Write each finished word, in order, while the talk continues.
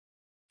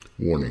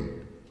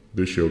Warning,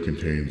 this show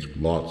contains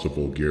lots of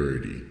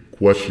vulgarity,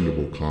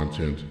 questionable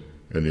content,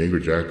 and the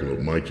Angry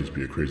Jackalope might just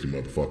be a crazy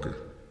motherfucker.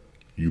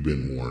 You've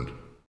been warned.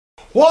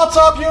 What's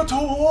up,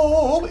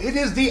 YouTube? It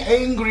is the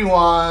Angry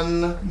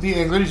One, the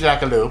Angry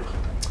Jackalope.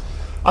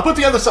 I put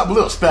together something a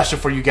little special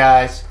for you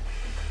guys.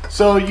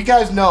 So you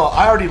guys know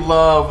I already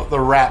love the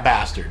Rat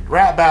Bastard.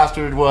 Rat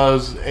Bastard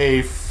was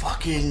a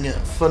fucking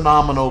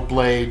phenomenal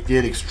blade.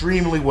 Did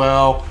extremely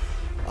well.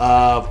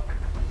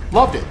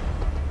 Loved it.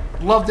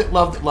 Loved it,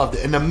 loved it, loved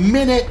it. And the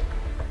minute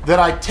that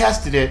I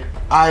tested it,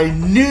 I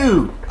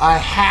knew I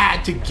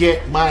had to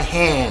get my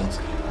hands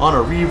on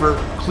a Reaver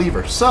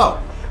Cleaver. So,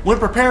 when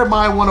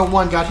Preparedmind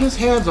 101 got his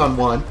hands on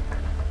one,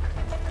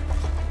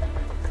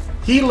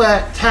 he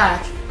let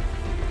Tack,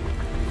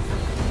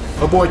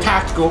 my boy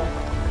Tactical,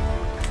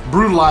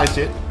 brutalize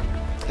it.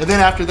 And then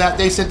after that,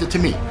 they sent it to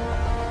me.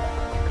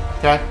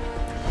 Okay?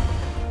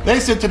 They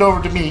sent it over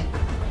to me,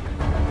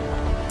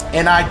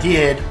 and I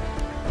did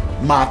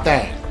my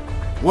thing.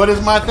 What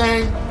is my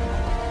thing?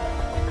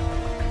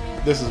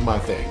 This is my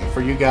thing. And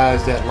for you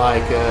guys that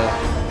like,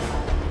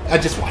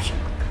 just watch it.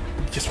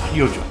 Just watch.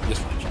 You'll enjoy it.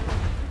 Just watch it.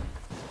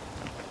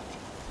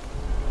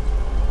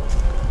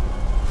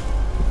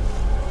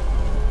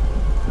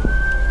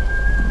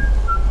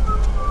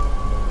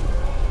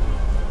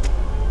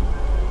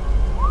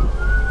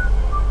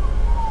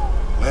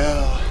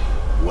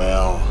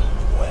 Well.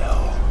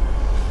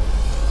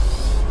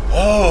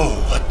 Oh,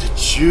 what to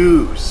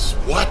choose?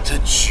 What to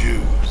choose?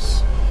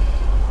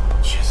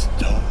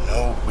 Don't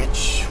know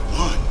which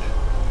one.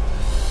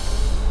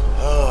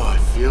 Oh, I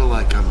feel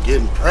like I'm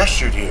getting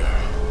pressured here.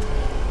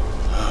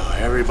 Oh,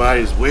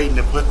 everybody's waiting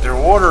to put their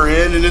order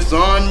in and it's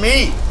on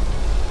me.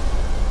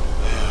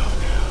 Oh,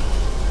 no.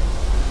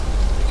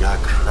 We got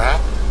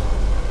crap.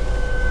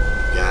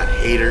 We got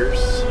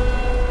haters.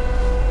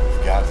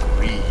 We've got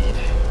greed.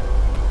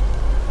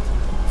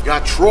 We've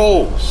got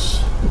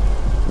trolls.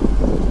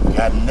 We've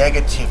got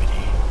negativity.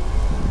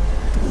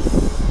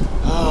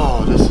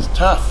 Oh, this is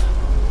tough.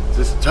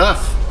 This is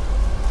tough.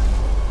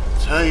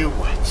 Tell you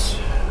what.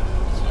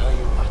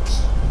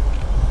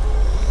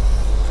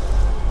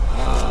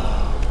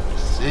 Oh,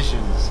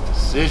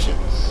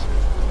 decisions.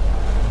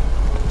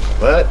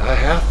 But I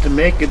have to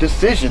make a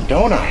decision,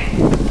 don't I?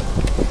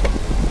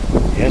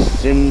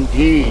 Yes,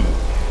 indeed.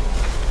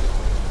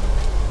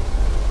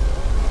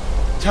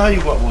 Tell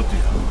you what we'll do.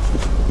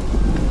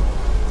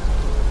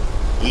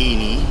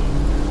 Eeny,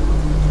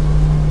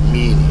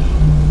 meeny,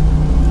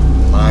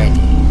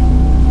 miny,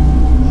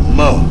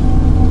 mo.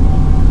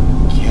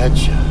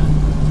 Catcha,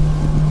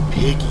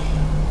 piggy,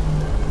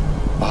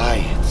 by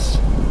its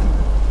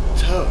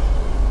toe.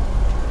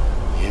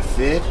 If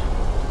it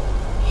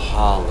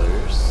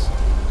hollers,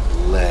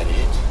 let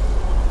it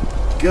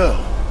go.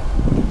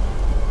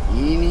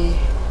 Eeny,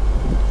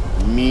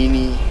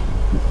 meeny,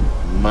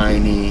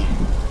 miny,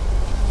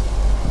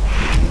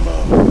 mo.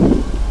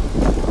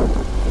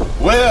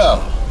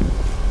 Well,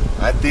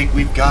 I think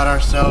we've got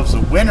ourselves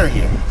a winner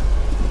here.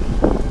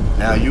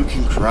 Now you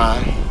can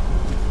cry,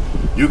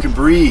 you can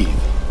breathe.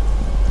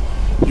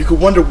 You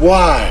could wonder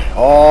why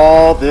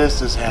all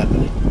this is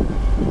happening.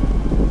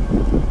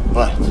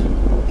 But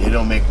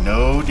it'll make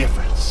no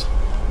difference.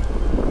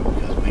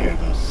 Because we are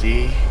going to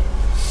see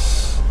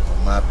what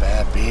my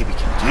bad baby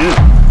can do.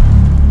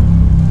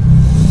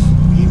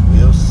 We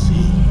will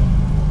see.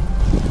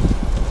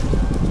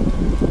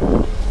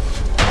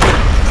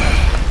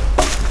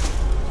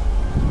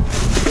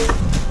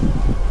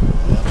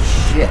 Well,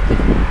 shit.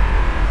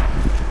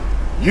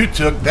 You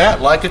took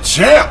that like a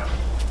champ.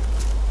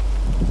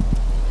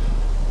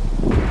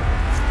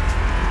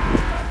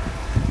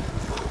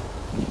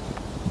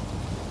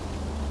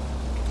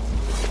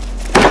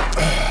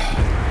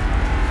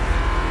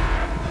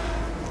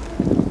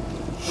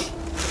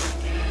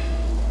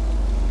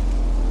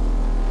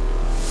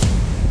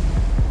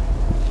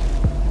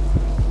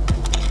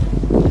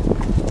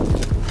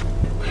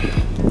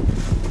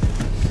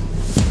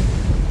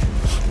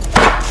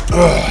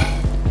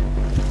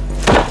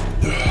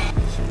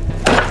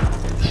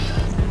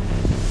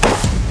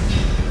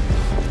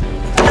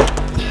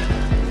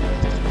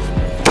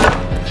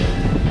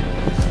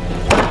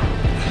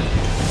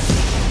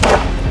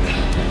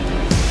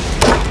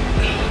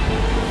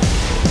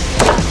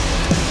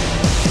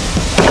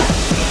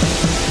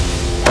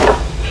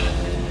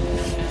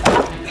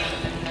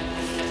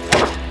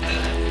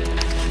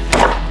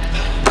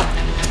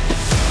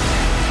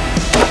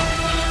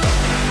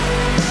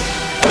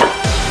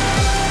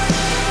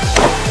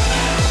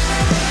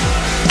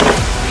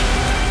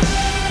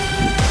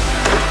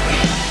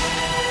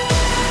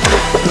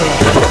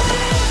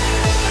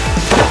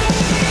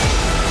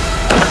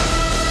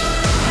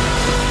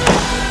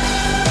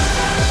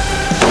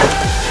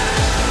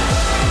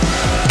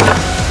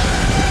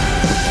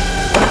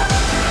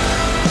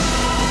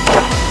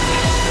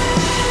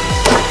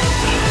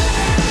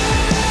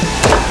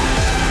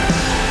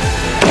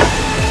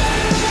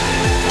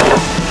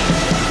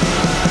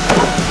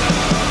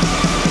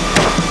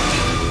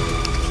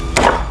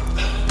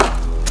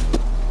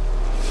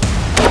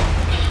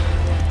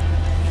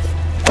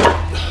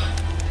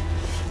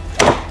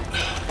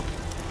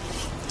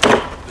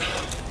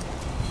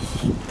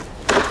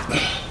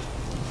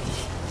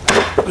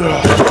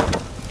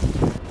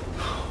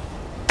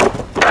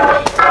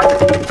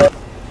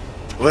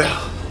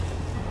 Well,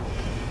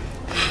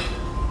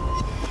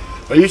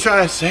 are you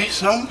trying to say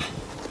something?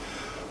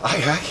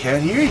 I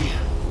can't hear you.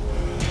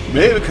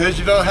 Maybe because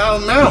you don't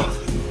have a mouth.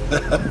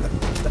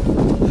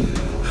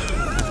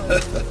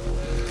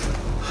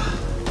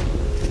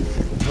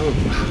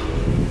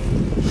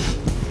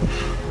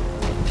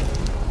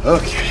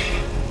 Okay.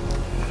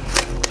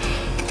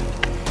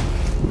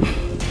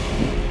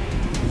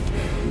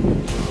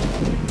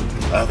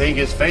 I think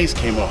his face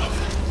came off.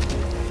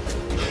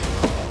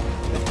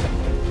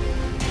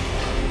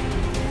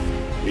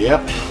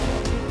 Yep.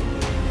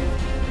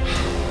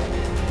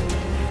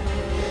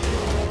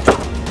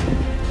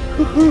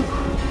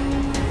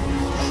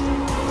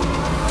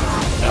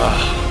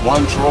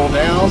 One troll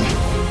down.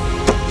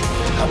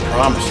 I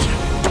promised you.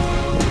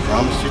 I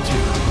promised you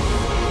too.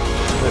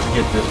 Let's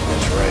get this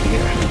fish right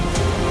here.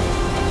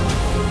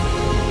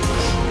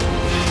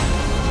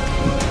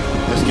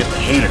 Let's get the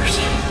haters.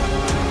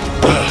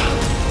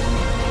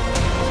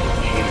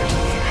 Haters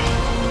in here.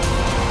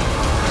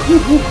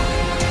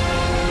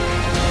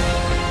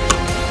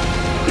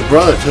 Your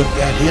brother took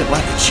that hit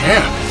like a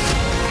champ.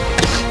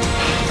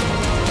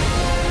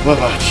 What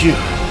about you?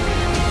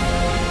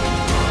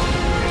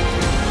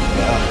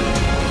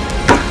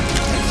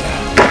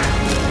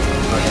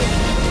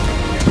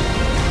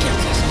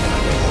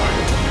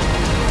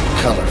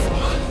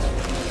 Colorful.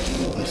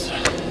 Let's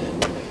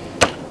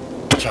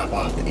chop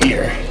off the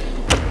ear.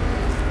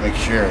 Make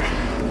sure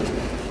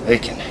they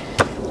can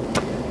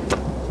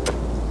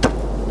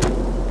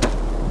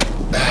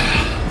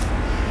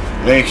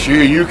make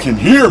sure you can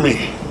hear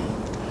me.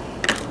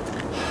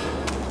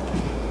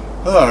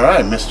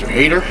 Alright, Mr.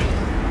 Hater.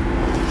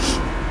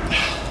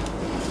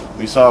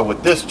 We saw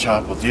what this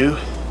chop will do.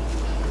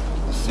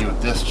 Let's see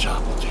what this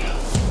chop will do.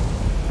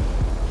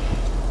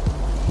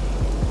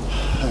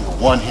 I'm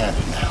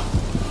one-handed now.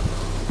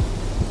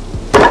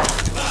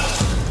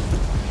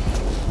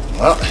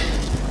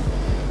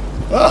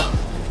 Well,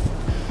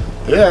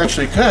 it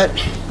actually cut.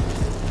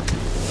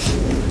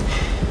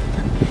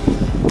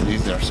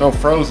 These are so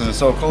frozen and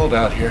so cold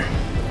out here.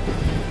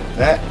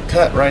 That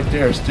cut right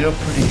there is still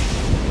pretty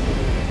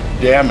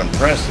damn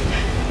impressive.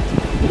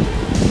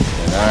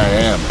 And I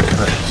am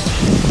impressed.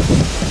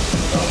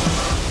 Oh,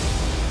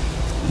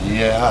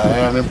 yeah, I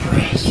am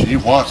impressed. She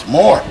wants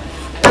more.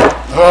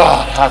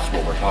 Oh, that's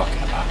what we're talking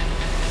about.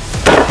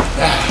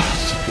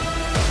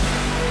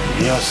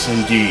 Yes,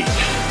 indeed.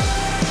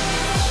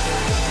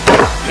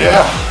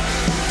 Yeah.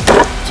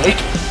 Take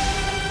it.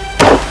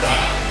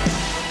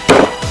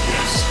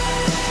 Yes.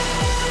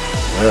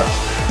 Well,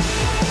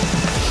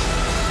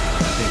 I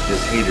think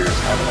this hater is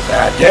having a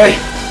bad day.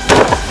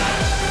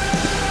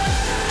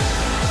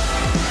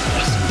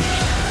 Yes, indeed.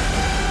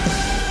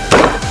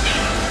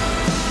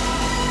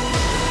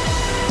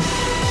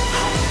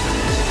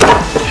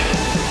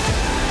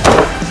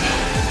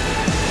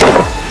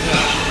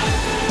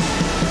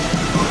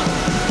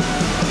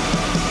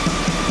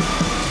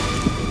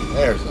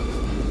 There's a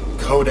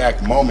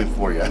Kodak moment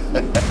for you.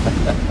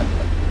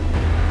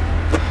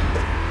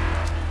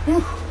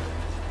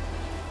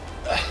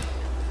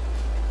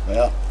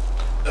 Well,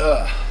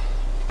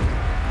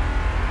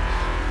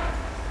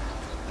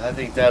 I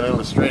think that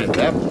illustrated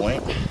that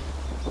point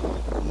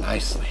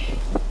nicely.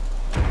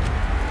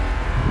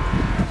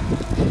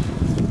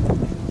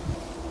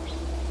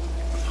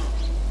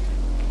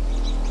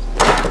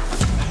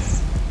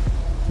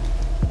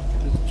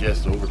 This is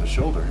just over the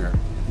shoulder here.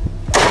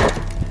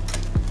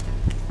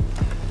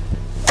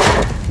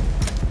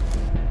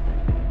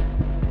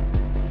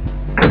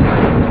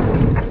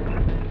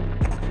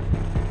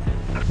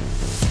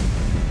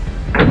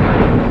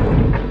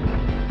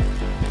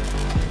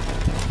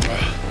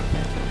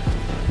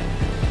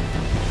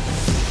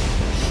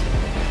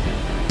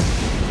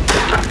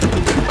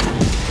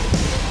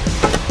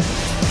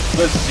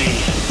 Let's see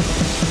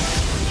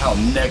how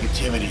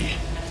negativity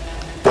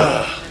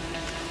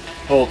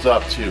holds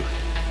up to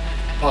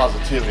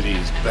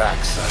positivity's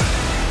backside.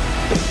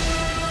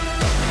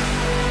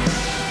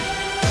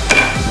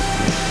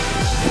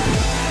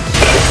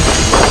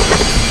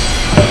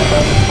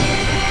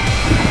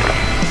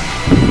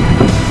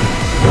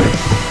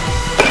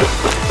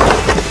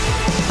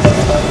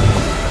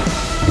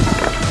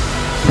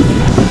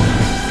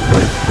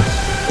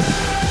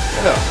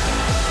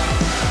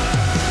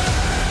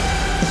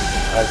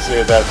 I'd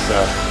say that's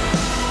a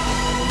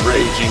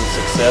raging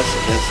success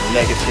against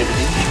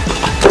negativity.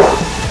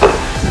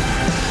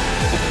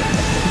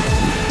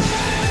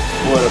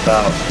 What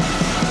about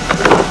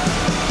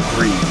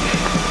greed?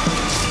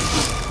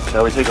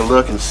 Shall we take a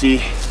look and see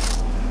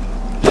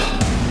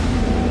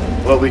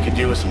what we could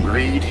do with some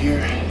greed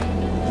here?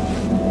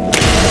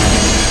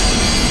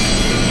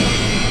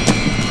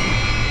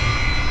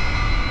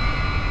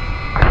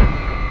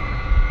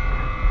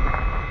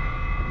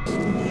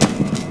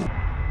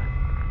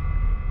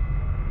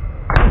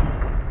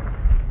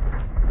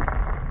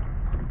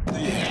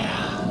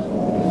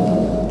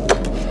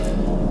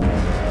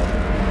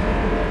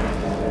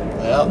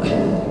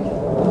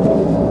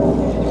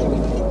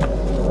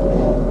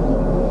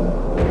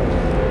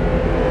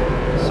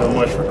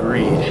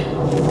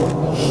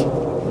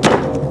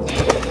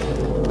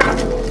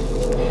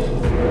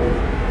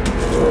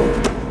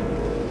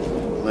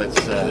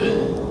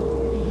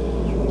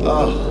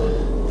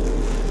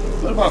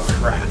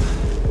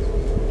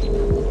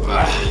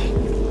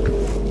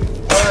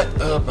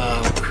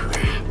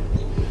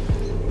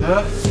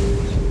 What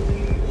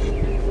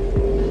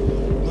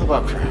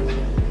about crap?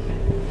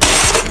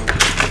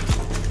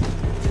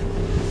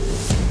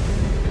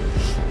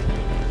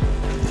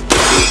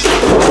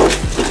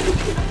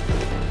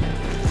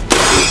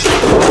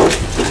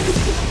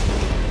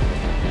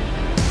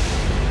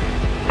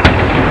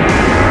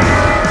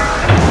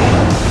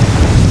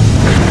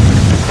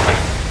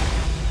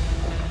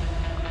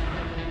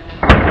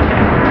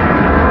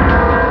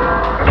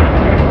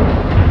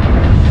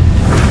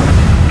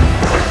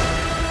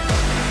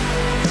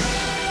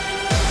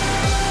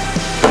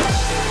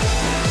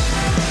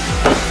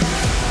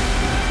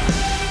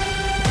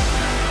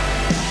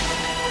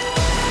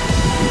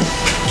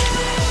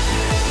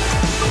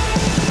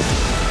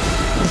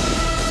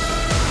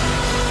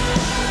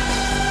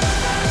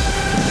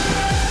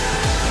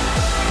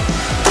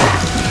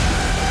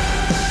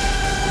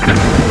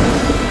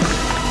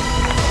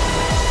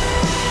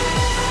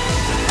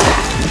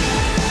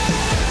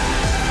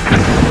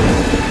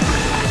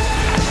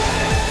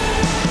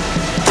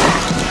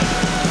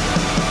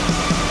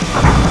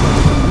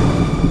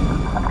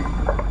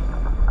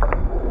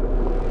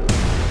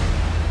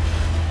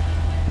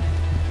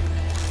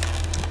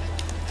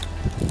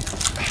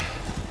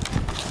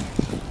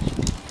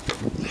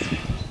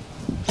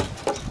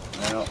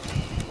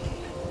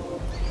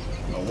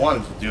 I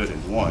wanted to do it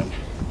in one,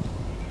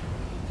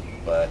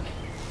 but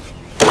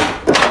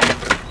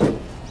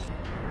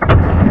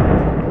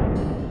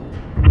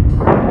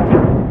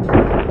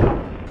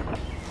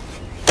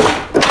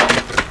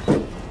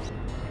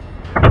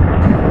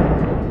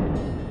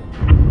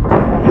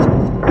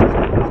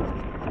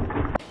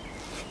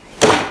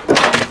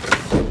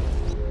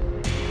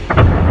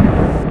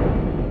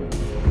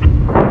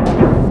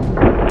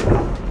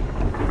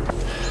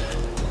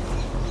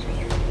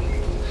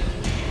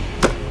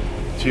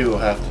two will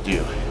have to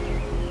do.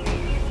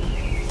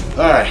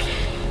 Alright,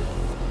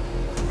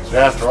 so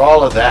after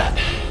all of that,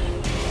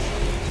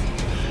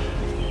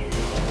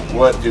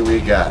 what do we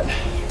got?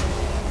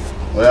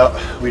 Well,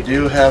 we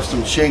do have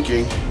some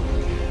chinking.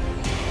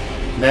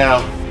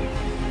 Now,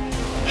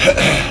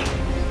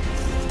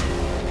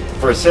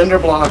 for a cinder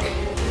block,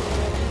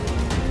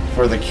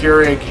 for the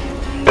Keurig,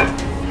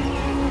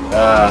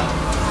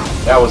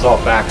 that was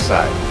all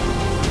backside.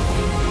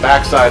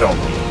 Backside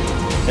only.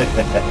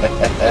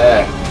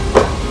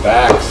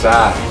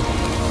 Backside.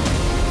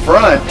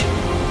 Front,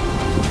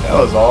 that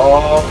was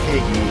all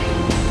piggy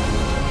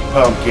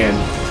pumpkin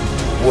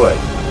wood.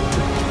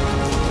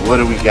 What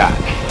do we got?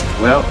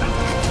 Well,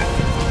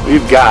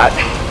 we've got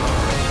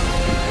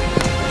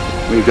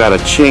a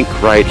chink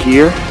right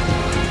here,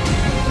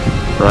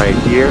 right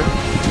here,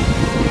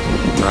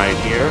 right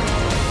here,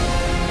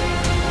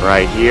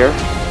 right here.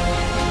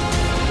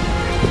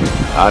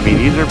 I mean,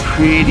 these are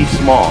pretty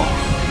small.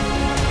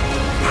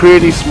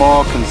 Pretty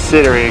small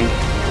considering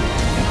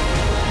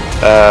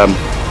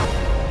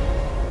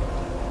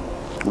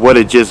what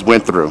it just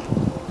went through.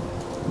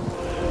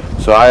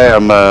 So I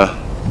am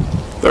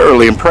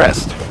thoroughly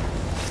impressed.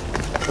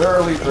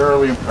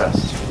 Thoroughly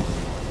impressed.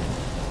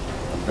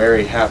 I'm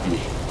very happy.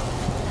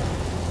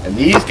 And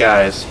these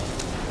guys,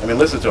 I mean,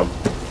 listen to them.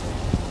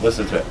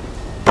 Listen to it.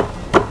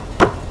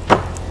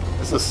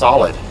 This is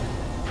solid.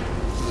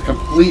 This is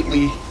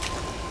completely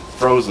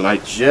frozen. I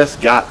just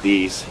got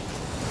these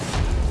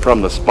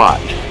from the spot.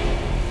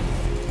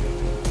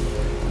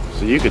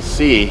 So you could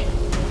see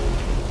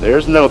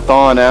there's no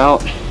thawing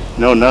out,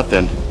 no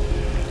nothing.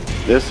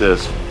 This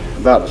is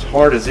about as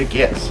hard as it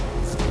gets.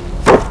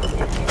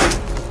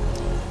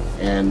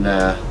 And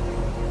I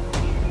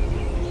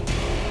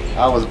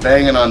was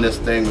banging on this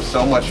thing with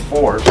so much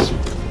force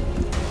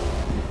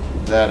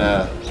that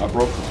I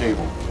broke the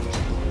table.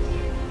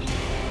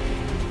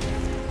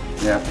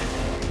 Yeah,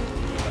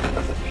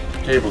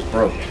 the table's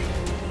broke.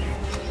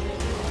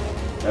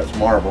 That's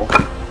marble.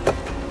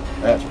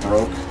 That's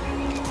broke.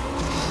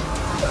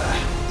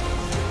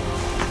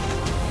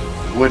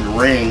 Wooden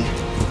ring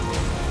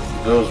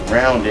goes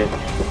around it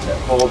that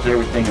holds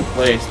everything in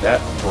place. That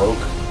broke.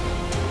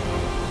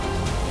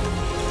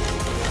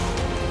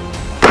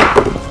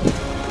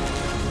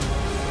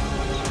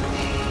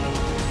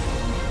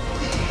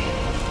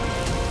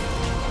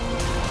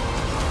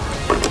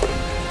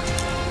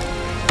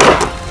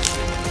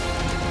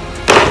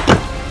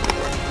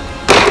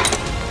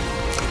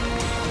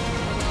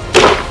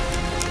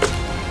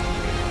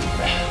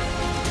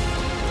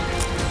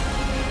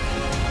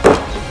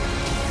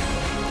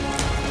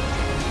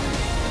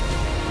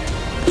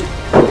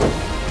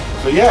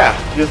 So yeah,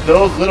 just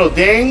those little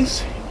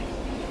dings.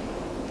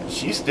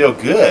 She's still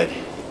good.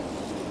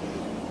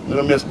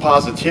 Little Miss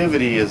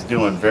Positivity is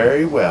doing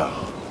very well.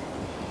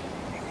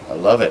 I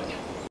love it.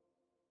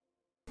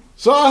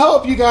 So I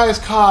hope you guys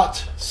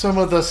caught some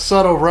of the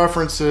subtle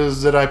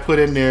references that I put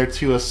in there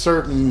to a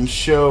certain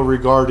show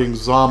regarding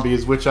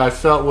zombies, which I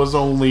felt was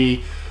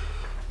only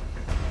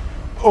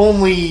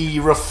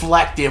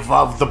reflective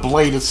of the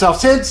blade itself,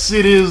 since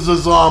it is a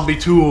zombie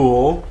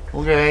tool.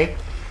 Okay.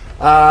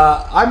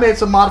 I made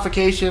some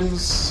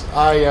modifications.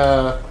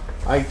 I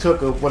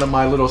took one of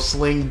my little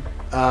sling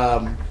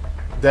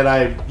that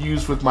I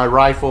used with my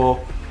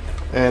rifle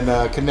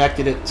and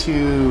connected it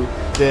to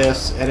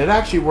this, and it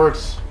actually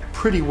works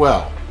pretty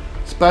well,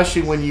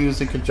 especially when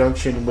used in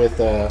conjunction with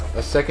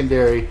a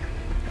secondary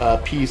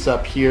piece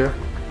up here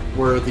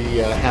where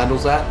the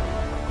handle's at.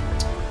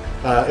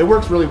 It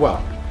works really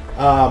well.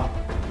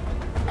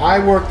 I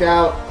worked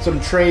out some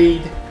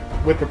trade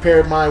with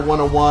Preparedmind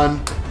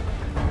 101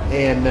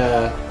 and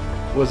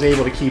was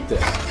able to keep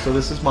this. So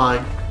this is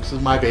mine. This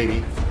is my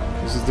baby.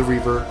 This is the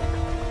Reaver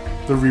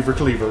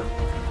Cleaver.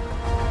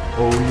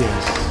 Oh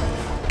yes.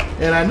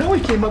 And I know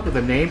he came up with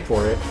a name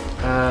for it.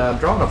 I'm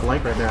drawing a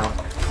blank right now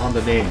on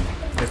the name.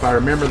 If I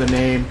remember the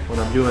name when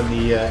I'm doing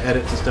the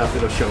edits and stuff,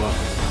 it'll show up.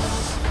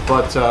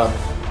 But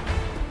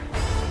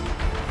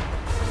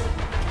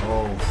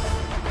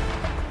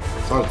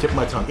it's on the tip of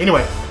my tongue.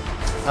 Anyway,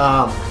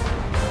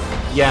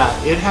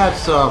 yeah, it had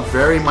some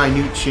very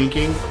minute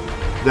chinking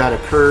that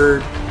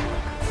occurred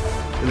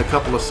in a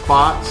couple of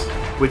spots,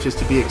 which is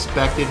to be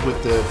expected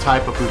with the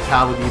type of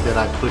brutality that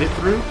I put it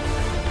through.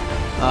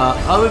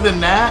 Other than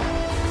that,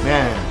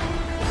 man,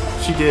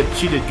 she did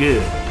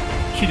good.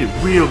 She did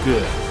real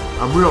good.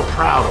 I'm real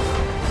proud of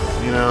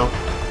her. You know,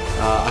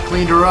 I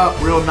cleaned her up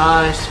real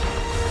nice.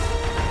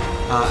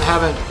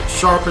 Haven't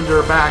sharpened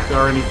her back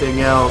or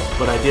anything else,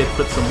 but I did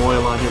put some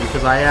oil on here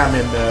because I am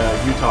in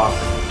Utah,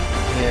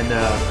 and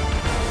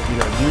you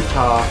know,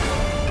 Utah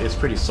is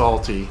pretty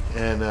salty,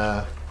 and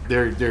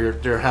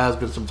there has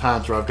been some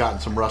times where I've gotten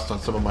some rust on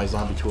some of my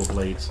zombie tool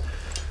blades.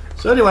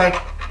 So anyway,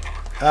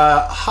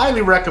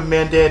 highly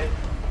recommended.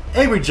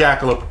 Angry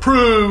Jackalope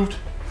approved.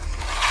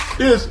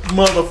 This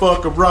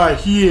motherfucker right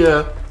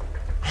here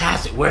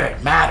has it where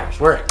it matters,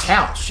 where it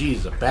counts.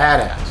 She's a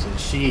badass, and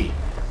she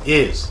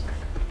is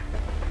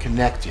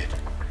connected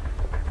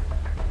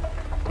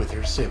with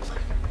her sibling.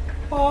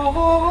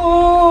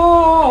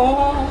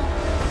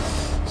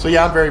 So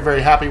yeah, I'm very,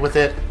 very happy with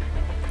it.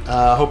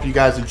 Hope you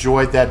guys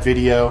enjoyed that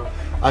video.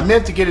 I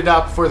meant to get it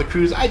out before the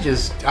cruise. I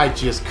just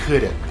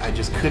couldn't. I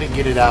just couldn't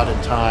get it out in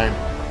time.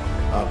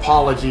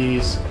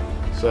 Apologies.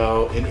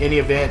 So in any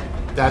event,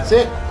 that's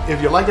it.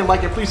 If you like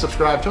it, please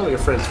subscribe. Tell your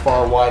friends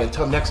far and wide.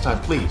 Until next time,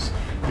 please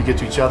be good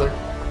to each other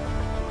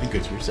and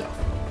good to yourself.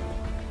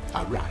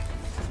 All right.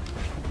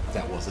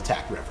 That was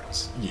attack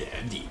reference. Yeah,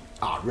 indeed.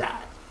 All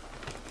right.